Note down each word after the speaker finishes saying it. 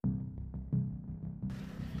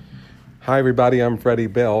Hi, everybody. I'm Freddie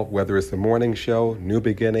Bell. Whether it's the morning show, New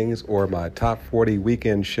Beginnings, or my top 40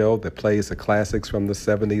 weekend show that plays the classics from the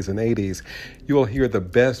 70s and 80s, you will hear the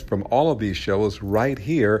best from all of these shows right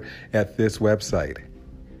here at this website.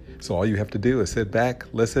 So all you have to do is sit back,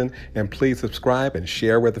 listen, and please subscribe and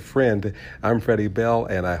share with a friend. I'm Freddie Bell,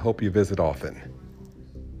 and I hope you visit often.